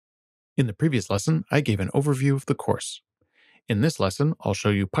In the previous lesson, I gave an overview of the course. In this lesson, I'll show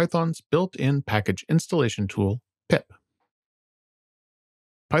you Python's built-in package installation tool, pip.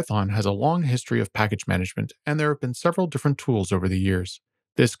 Python has a long history of package management, and there have been several different tools over the years.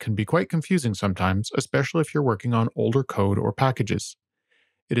 This can be quite confusing sometimes, especially if you're working on older code or packages.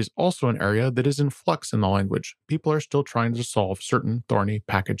 It is also an area that is in flux in the language. People are still trying to solve certain thorny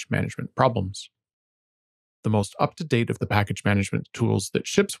package management problems. The most up-to-date of the package management tools that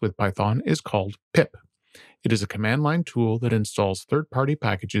ships with Python is called pip. It is a command line tool that installs third-party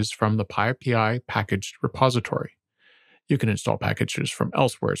packages from the PyPI packaged repository. You can install packages from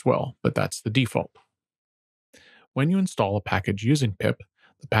elsewhere as well, but that's the default. When you install a package using pip,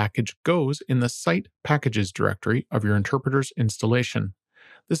 the package goes in the site packages directory of your interpreter's installation.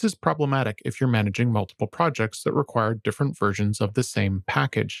 This is problematic if you're managing multiple projects that require different versions of the same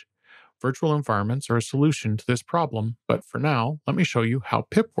package. Virtual environments are a solution to this problem, but for now, let me show you how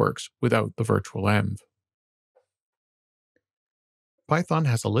pip works without the virtual env. Python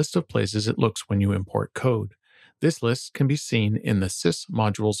has a list of places it looks when you import code. This list can be seen in the sys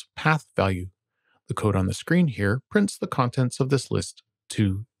module's path value. The code on the screen here prints the contents of this list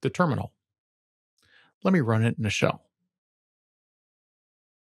to the terminal. Let me run it in a shell.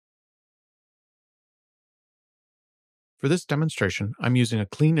 For this demonstration, I'm using a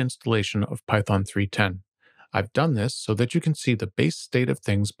clean installation of Python 3.10. I've done this so that you can see the base state of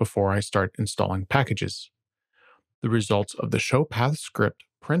things before I start installing packages. The results of the showPath script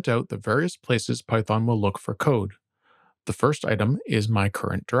print out the various places Python will look for code. The first item is my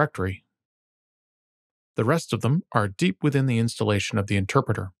current directory. The rest of them are deep within the installation of the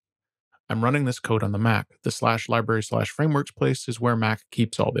interpreter. I'm running this code on the Mac. The /library/frameworks place is where Mac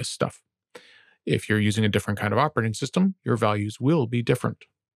keeps all this stuff. If you're using a different kind of operating system, your values will be different.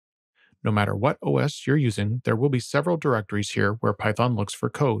 No matter what OS you're using, there will be several directories here where Python looks for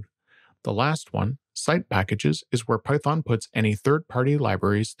code. The last one, site packages, is where Python puts any third-party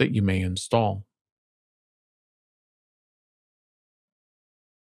libraries that you may install.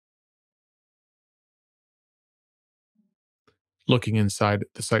 Looking inside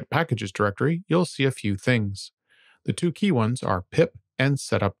the site packages directory, you'll see a few things. The two key ones are pip and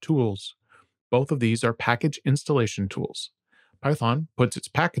setup tools. Both of these are package installation tools. Python puts its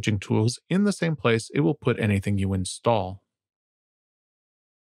packaging tools in the same place it will put anything you install.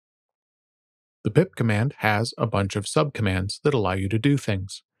 The pip command has a bunch of subcommands that allow you to do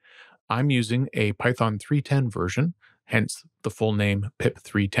things. I'm using a Python 3.10 version, hence the full name pip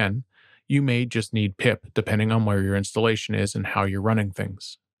 3.10. You may just need pip depending on where your installation is and how you're running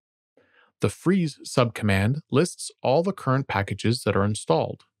things. The freeze subcommand lists all the current packages that are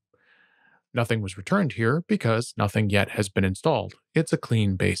installed. Nothing was returned here because nothing yet has been installed. It's a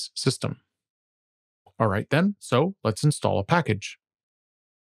clean base system. All right then, so let's install a package.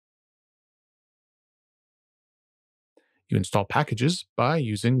 You install packages by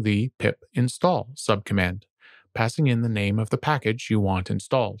using the pip install subcommand, passing in the name of the package you want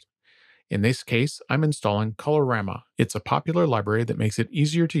installed. In this case, I'm installing Colorama. It's a popular library that makes it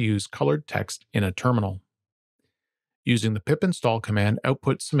easier to use colored text in a terminal. Using the pip install command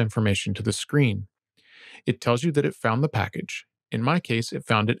outputs some information to the screen. It tells you that it found the package. In my case, it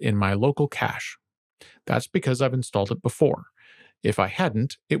found it in my local cache. That's because I've installed it before. If I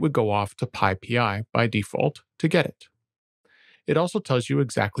hadn't, it would go off to PyPI by default to get it. It also tells you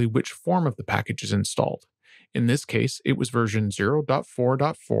exactly which form of the package is installed. In this case, it was version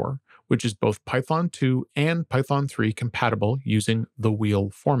 0.4.4, which is both Python 2 and Python 3 compatible using the wheel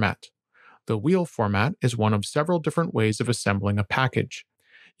format. The wheel format is one of several different ways of assembling a package.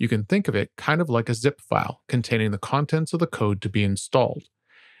 You can think of it kind of like a zip file containing the contents of the code to be installed.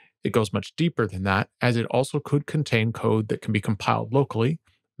 It goes much deeper than that, as it also could contain code that can be compiled locally,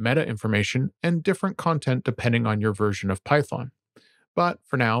 meta information, and different content depending on your version of Python. But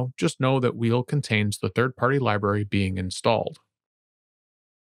for now, just know that wheel contains the third-party library being installed.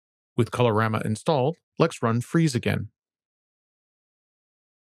 With Colorama installed, let's run freeze again.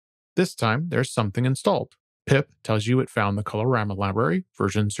 This time, there's something installed. Pip tells you it found the Colorama library,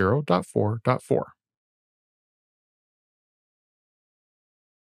 version 0.4.4.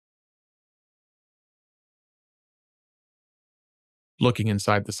 Looking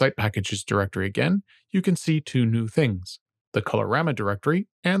inside the site packages directory again, you can see two new things, the Colorama directory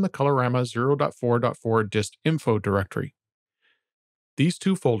and the Colorama 0.4.4 distinfo directory. These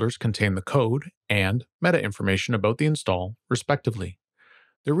two folders contain the code and meta information about the install, respectively.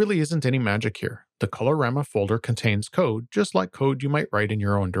 There really isn't any magic here. The Colorama folder contains code just like code you might write in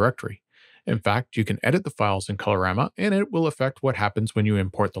your own directory. In fact, you can edit the files in Colorama and it will affect what happens when you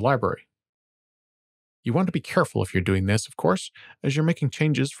import the library. You want to be careful if you're doing this, of course, as you're making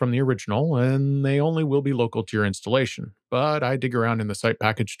changes from the original and they only will be local to your installation. But I dig around in the site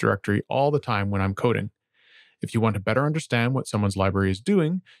package directory all the time when I'm coding. If you want to better understand what someone's library is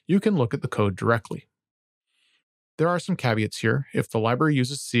doing, you can look at the code directly. There are some caveats here. If the library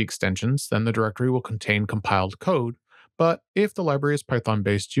uses C extensions, then the directory will contain compiled code. But if the library is Python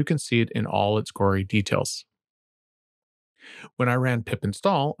based, you can see it in all its gory details. When I ran pip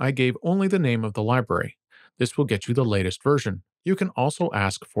install, I gave only the name of the library. This will get you the latest version. You can also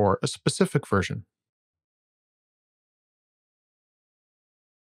ask for a specific version.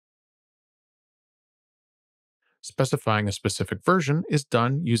 Specifying a specific version is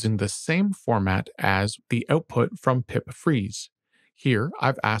done using the same format as the output from pip freeze. Here,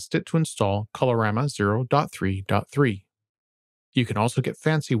 I've asked it to install Colorama 0.3.3. You can also get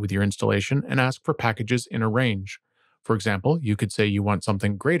fancy with your installation and ask for packages in a range. For example, you could say you want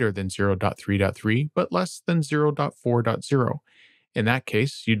something greater than 0.3.3 but less than 0.4.0. In that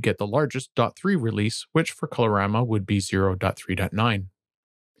case, you'd get the largest .3 release, which for Colorama would be 0.3.9.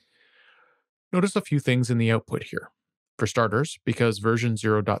 Notice a few things in the output here. For starters, because version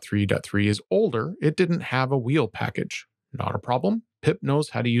 0.3.3 is older, it didn't have a wheel package. Not a problem. Pip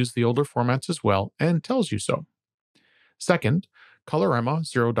knows how to use the older formats as well and tells you so. Second, Colorama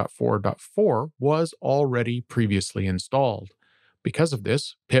 0.4.4 was already previously installed. Because of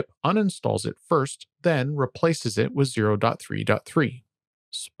this, pip uninstalls it first, then replaces it with 0.3.3.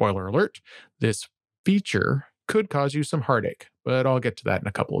 Spoiler alert, this feature could cause you some heartache, but I'll get to that in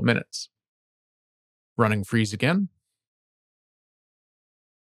a couple of minutes. Running freeze again,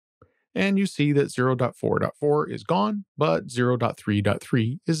 and you see that 0.4.4 is gone, but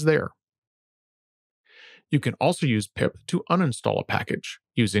 0.3.3 is there. You can also use pip to uninstall a package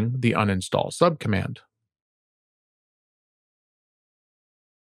using the uninstall subcommand.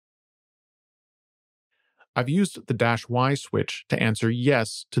 I've used the -y switch to answer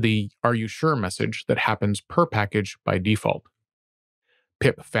yes to the "Are you sure?" message that happens per package by default.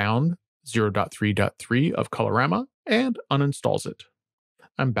 Pip found 0.3.3 of Colorama and uninstalls it.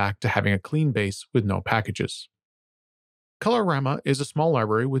 I'm back to having a clean base with no packages. Colorama is a small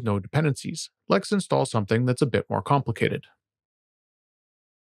library with no dependencies. Let's install something that's a bit more complicated.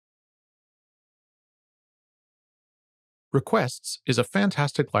 Requests is a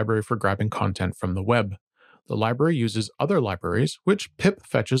fantastic library for grabbing content from the web. The library uses other libraries, which pip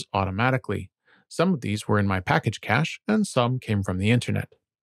fetches automatically. Some of these were in my package cache, and some came from the internet.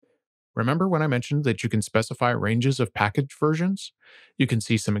 Remember when I mentioned that you can specify ranges of package versions? You can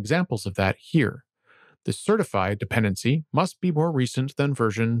see some examples of that here. The certified dependency must be more recent than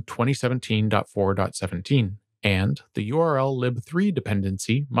version 2017.4.17, and the URL lib3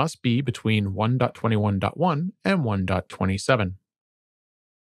 dependency must be between 1.21.1 and 1.27.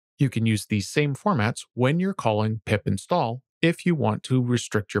 You can use these same formats when you're calling pip install if you want to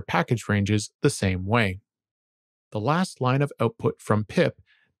restrict your package ranges the same way. The last line of output from pip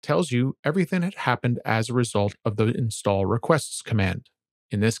tells you everything that happened as a result of the install requests command.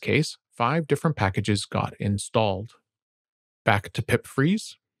 In this case, 5 different packages got installed. Back to pip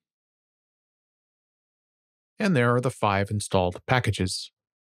freeze, and there are the 5 installed packages.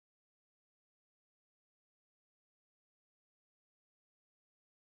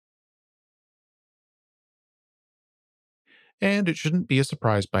 And it shouldn't be a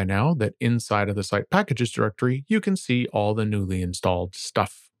surprise by now that inside of the site packages directory, you can see all the newly installed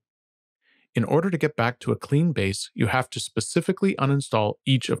stuff. In order to get back to a clean base, you have to specifically uninstall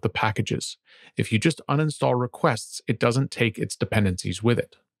each of the packages. If you just uninstall requests, it doesn't take its dependencies with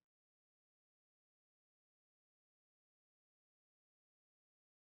it.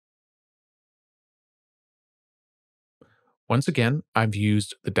 Once again, I've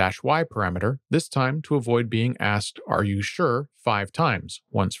used the -y parameter, this time to avoid being asked, "Are you sure?" 5 times,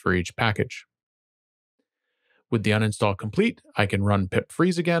 once for each package. With the uninstall complete, I can run pip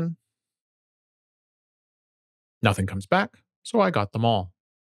freeze again. Nothing comes back, so I got them all.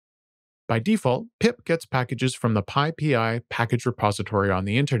 By default, pip gets packages from the PyPI package repository on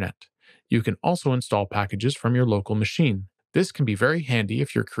the internet. You can also install packages from your local machine. This can be very handy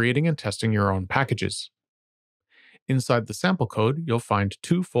if you're creating and testing your own packages. Inside the sample code, you'll find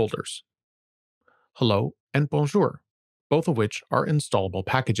 2 folders, hello and bonjour, both of which are installable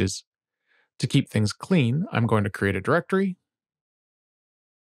packages. To keep things clean, I'm going to create a directory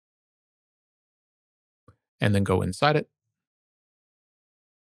and then go inside it.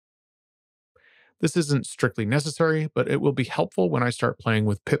 This isn't strictly necessary, but it will be helpful when I start playing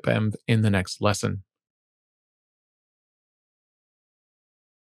with pipenv in the next lesson.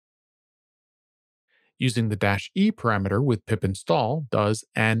 Using the -e parameter with pip install does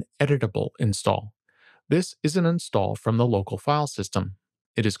an editable install. This is an install from the local file system.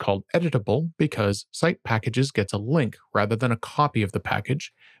 It is called editable because Site Packages gets a link rather than a copy of the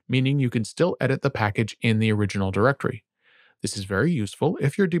package, meaning you can still edit the package in the original directory. This is very useful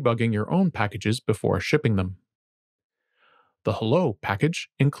if you're debugging your own packages before shipping them. The hello package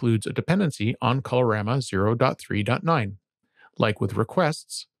includes a dependency on Colorama 0.3.9. Like with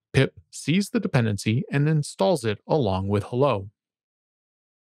requests, pip sees the dependency and installs it along with hello.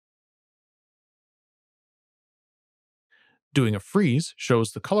 Doing a freeze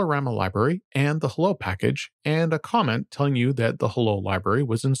shows the Colorama library and the hello package, and a comment telling you that the hello library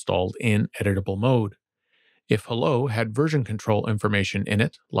was installed in editable mode. If hello had version control information in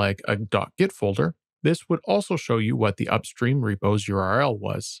it, like a .git folder, this would also show you what the upstream repo's URL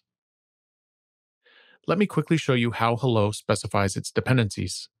was. Let me quickly show you how hello specifies its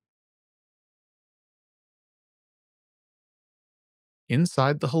dependencies.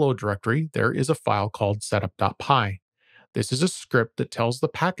 Inside the hello directory, there is a file called setup.py. This is a script that tells the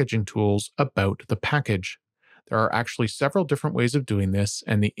packaging tools about the package. There are actually several different ways of doing this,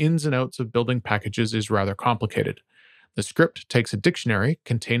 and the ins and outs of building packages is rather complicated. The script takes a dictionary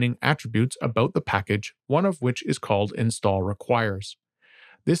containing attributes about the package, one of which is called install requires.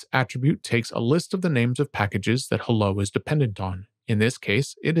 This attribute takes a list of the names of packages that hello is dependent on. In this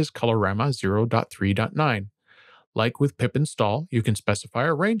case, it is Colorama 0.3.9. Like with pip install, you can specify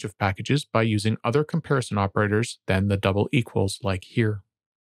a range of packages by using other comparison operators than the double equals like here.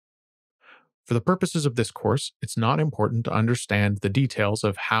 For the purposes of this course, it's not important to understand the details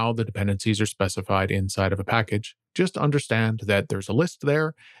of how the dependencies are specified inside of a package. Just understand that there's a list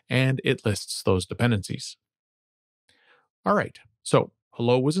there and it lists those dependencies. All right, so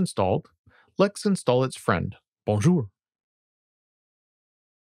hello was installed. Let's install its friend, bonjour.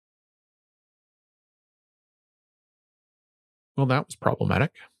 Well, that was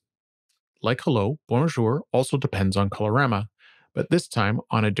problematic. Like hello, bonjour also depends on Colorama, but this time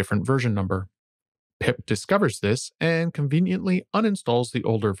on a different version number. Pip discovers this and conveniently uninstalls the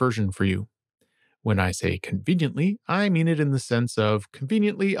older version for you. When I say conveniently, I mean it in the sense of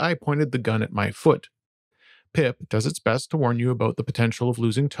conveniently I pointed the gun at my foot. Pip does its best to warn you about the potential of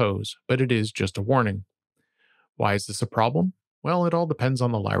losing toes, but it is just a warning. Why is this a problem? Well, it all depends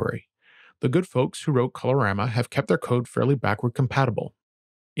on the library. The good folks who wrote Colorama have kept their code fairly backward compatible.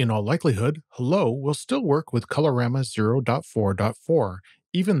 In all likelihood, hello will still work with Colorama 0.4.4,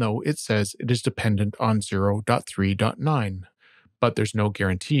 even though it says it is dependent on 0.3.9. But there's no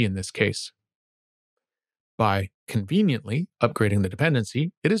guarantee in this case. By conveniently upgrading the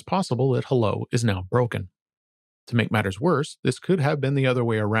dependency, it is possible that hello is now broken. To make matters worse, this could have been the other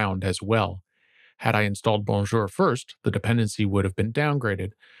way around as well. Had I installed Bonjour first, the dependency would have been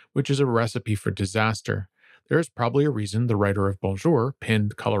downgraded, which is a recipe for disaster. There is probably a reason the writer of Bonjour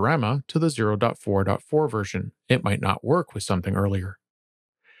pinned Colorama to the 0.4.4 version. It might not work with something earlier.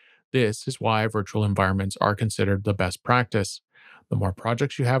 This is why virtual environments are considered the best practice. The more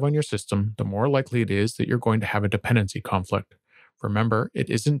projects you have on your system, the more likely it is that you're going to have a dependency conflict. Remember, it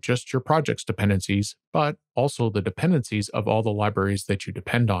isn't just your project's dependencies, but also the dependencies of all the libraries that you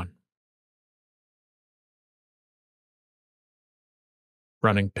depend on.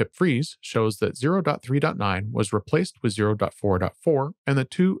 Running pip freeze shows that 0.3.9 was replaced with 0.4.4 and the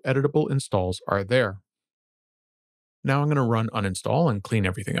two editable installs are there. Now I'm going to run uninstall and clean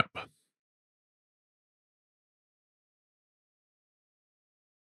everything up.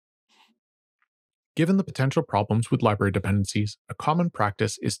 Given the potential problems with library dependencies, a common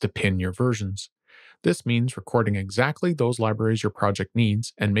practice is to pin your versions. This means recording exactly those libraries your project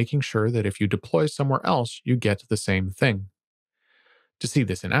needs and making sure that if you deploy somewhere else, you get the same thing. To see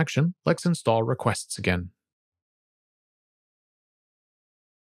this in action, let's install requests again.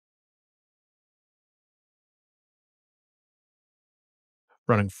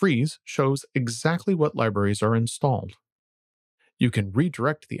 Running freeze shows exactly what libraries are installed. You can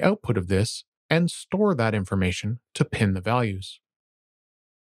redirect the output of this and store that information to pin the values.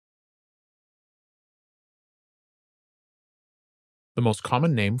 The most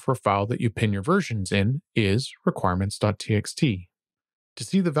common name for a file that you pin your versions in is requirements.txt. To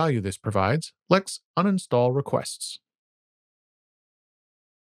see the value this provides, let's uninstall requests.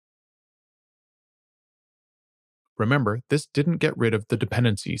 Remember, this didn't get rid of the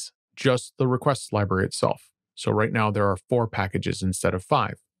dependencies, just the requests library itself. So right now there are 4 packages instead of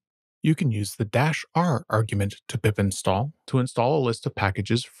 5. You can use the -r argument to pip install to install a list of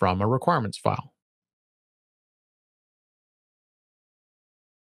packages from a requirements file.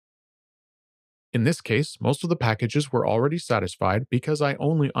 In this case, most of the packages were already satisfied because I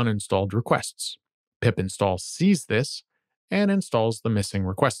only uninstalled requests. Pip install sees this and installs the missing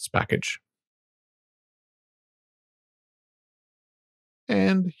requests package.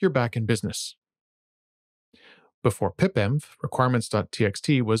 and you're back in business. Before pipenv,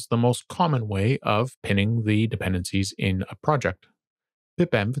 requirements.txt was the most common way of pinning the dependencies in a project.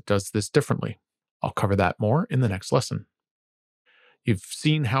 Pipenv does this differently. I'll cover that more in the next lesson. You've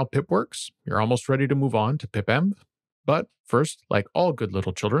seen how pip works. You're almost ready to move on to pipenv. But first, like all good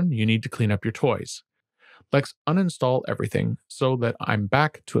little children, you need to clean up your toys. Let's uninstall everything so that I'm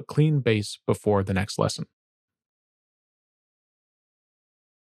back to a clean base before the next lesson.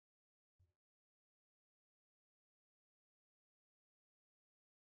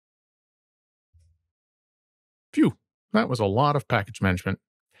 Phew, that was a lot of package management.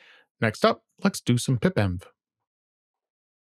 Next up, let's do some pipenv.